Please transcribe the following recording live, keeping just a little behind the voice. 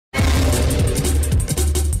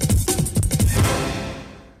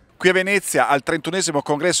Qui a Venezia, al 31esimo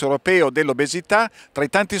congresso europeo dell'obesità, tra i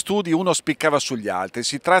tanti studi uno spiccava sugli altri.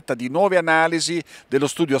 Si tratta di nuove analisi dello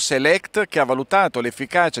studio SELECT che ha valutato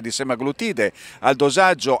l'efficacia di semaglutide al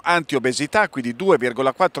dosaggio anti-obesità, quindi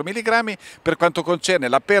 2,4 mg, per quanto concerne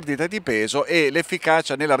la perdita di peso e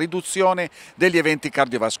l'efficacia nella riduzione degli eventi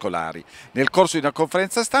cardiovascolari. Nel corso di una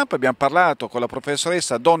conferenza stampa abbiamo parlato con la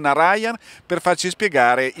professoressa Donna Ryan per farci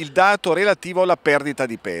spiegare il dato relativo alla perdita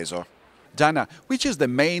di peso. Donna, which is the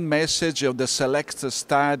main message of the SELECT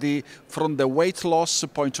study from the weight loss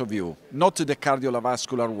point of view? Not the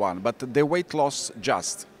cardiovascular one, but the weight loss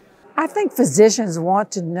just. I think physicians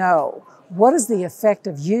want to know what is the effect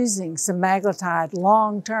of using semaglutide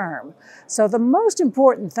long term. So the most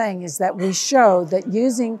important thing is that we showed that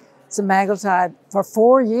using semaglutide for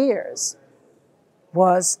 4 years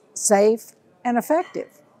was safe and effective.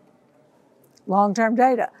 Long-term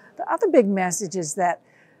data. The other big message is that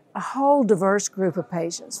a whole diverse group of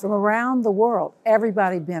patients from around the world,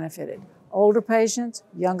 everybody benefited. Older patients,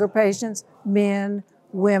 younger patients, men,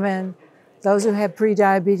 women, those who had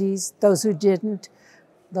pre-diabetes, those who didn't,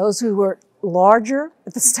 those who were larger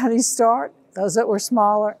at the study start, those that were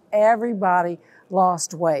smaller, everybody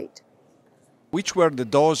lost weight. Which were the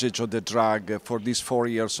dosage of the drug for these 4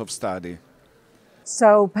 years of study?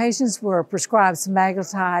 So patients were prescribed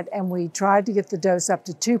semaglutide and we tried to get the dose up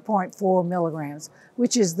to 2.4 milligrams,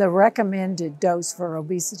 which is the recommended dose for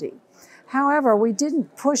obesity. However, we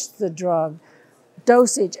didn't push the drug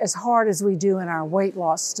dosage as hard as we do in our weight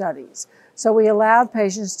loss studies. So we allowed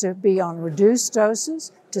patients to be on reduced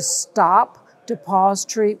doses, to stop, to pause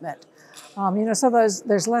treatment. So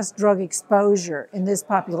there's less drug exposure in this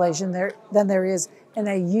population than there is in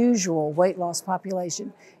a usual weight loss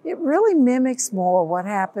population. It really mimics more what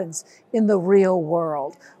happens in the real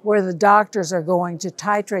world, where the doctors are going to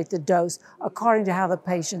titrate the dose according to how the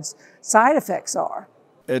patient's side effects are.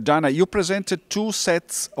 Donna, you presented 2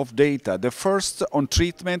 sets of data, the first on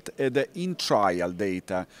treatment and the in-trial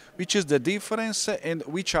data. Which is the difference and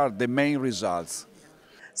which are the main results?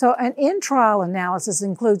 So an in-trial analysis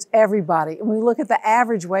includes everybody, and we look at the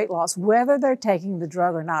average weight loss, whether they're taking the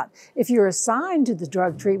drug or not. If you're assigned to the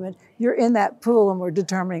drug treatment, you're in that pool and we're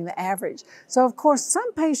determining the average. So of course,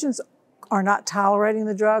 some patients are not tolerating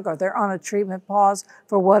the drug or they're on a treatment pause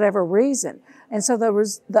for whatever reason. And so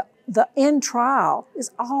the in-trial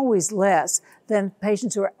is always less than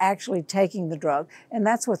patients who are actually taking the drug, and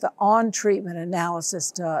that's what the on-treatment analysis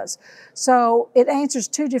does. So it answers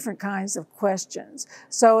 2 different kinds of questions.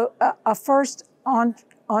 So a first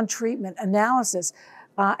on-treatment analysis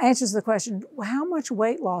answers the question, how much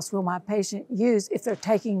weight loss will my patient use if they're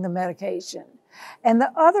taking the medication? And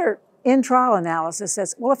the other in-trial analysis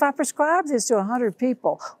says, well, if I prescribe this to 100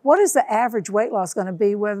 people, what is the average weight loss going to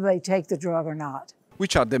be whether they take the drug or not?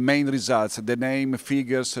 Which are the main results, the name,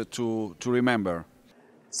 figures to remember?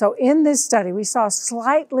 So in this study, we saw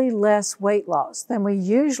slightly less weight loss than we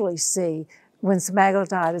usually see when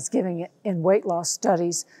semaglutide is given in weight loss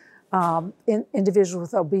studies in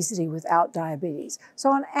individuals with obesity without diabetes. So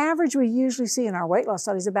on average, we usually see in our weight loss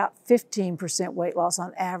studies about 15% weight loss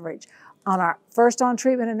on average. On our first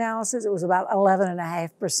on-treatment analysis, it was about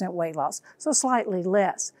 11.5% weight loss, so slightly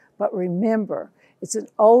less. But remember, it's an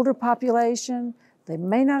older population. They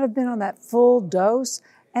may not have been on that full dose,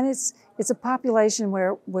 and it's a population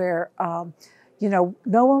where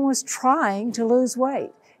no one was trying to lose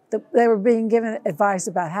weight. They were being given advice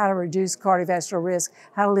about how to reduce cardiovascular risk,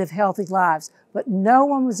 how to live healthy lives, but no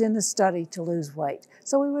one was in the study to lose weight.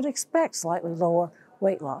 So we would expect slightly lower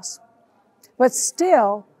weight loss. But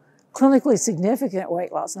still, clinically significant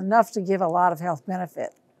weight loss, enough to give a lot of health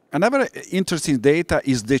benefit. Another interesting data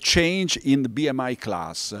is the change in the BMI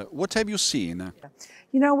class. What have you seen?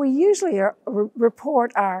 We usually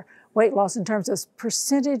report our weight loss in terms of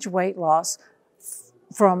percentage weight loss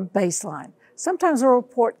from baseline. Sometimes we'll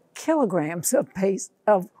report kilograms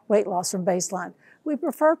of weight loss from baseline. We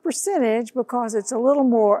prefer percentage because it's a little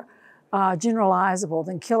more generalizable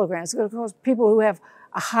than kilograms, because people who have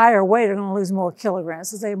a higher weight are going to lose more kilograms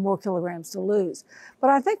because they have more kilograms to lose. But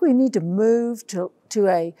I think we need to move to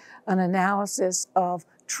an analysis of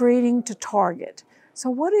treating to target. So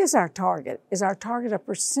what is our target? Is our target a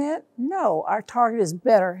percent? No, our target is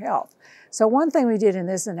better health. So one thing we did in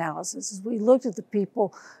this analysis is we looked at the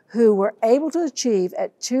people who were able to achieve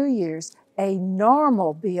at 2 years a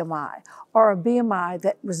normal BMI, or a BMI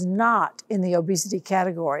that was not in the obesity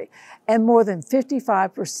category. And more than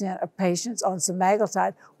 55% of patients on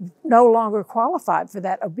semaglutide no longer qualified for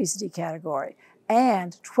that obesity category.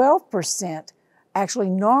 And 12% actually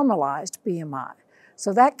normalized BMI.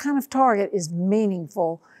 So that kind of target is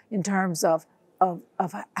meaningful in terms of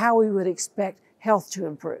how we would expect health to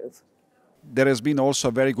improve. There has been also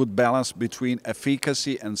a very good balance between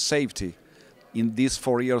efficacy and safety. In these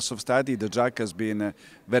 4 years of study, the drug has been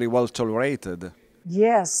very well tolerated.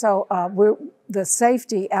 Yes, so the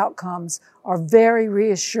safety outcomes are very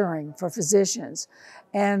reassuring for physicians.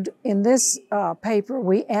 And in this paper,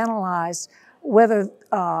 we analyzed whether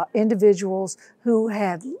individuals who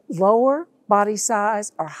had lower body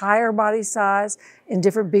size or higher body size in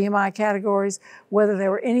different BMI categories, whether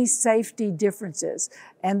there were any safety differences.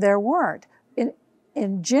 And there weren't.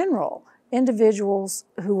 In general, individuals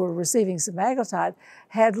who were receiving semaglutide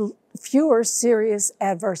had fewer serious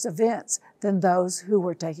adverse events than those who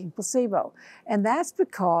were taking placebo. And that's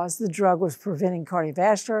because the drug was preventing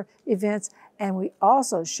cardiovascular events, and we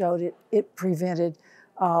also showed it prevented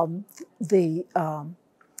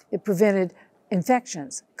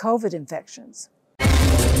infections, COVID infections.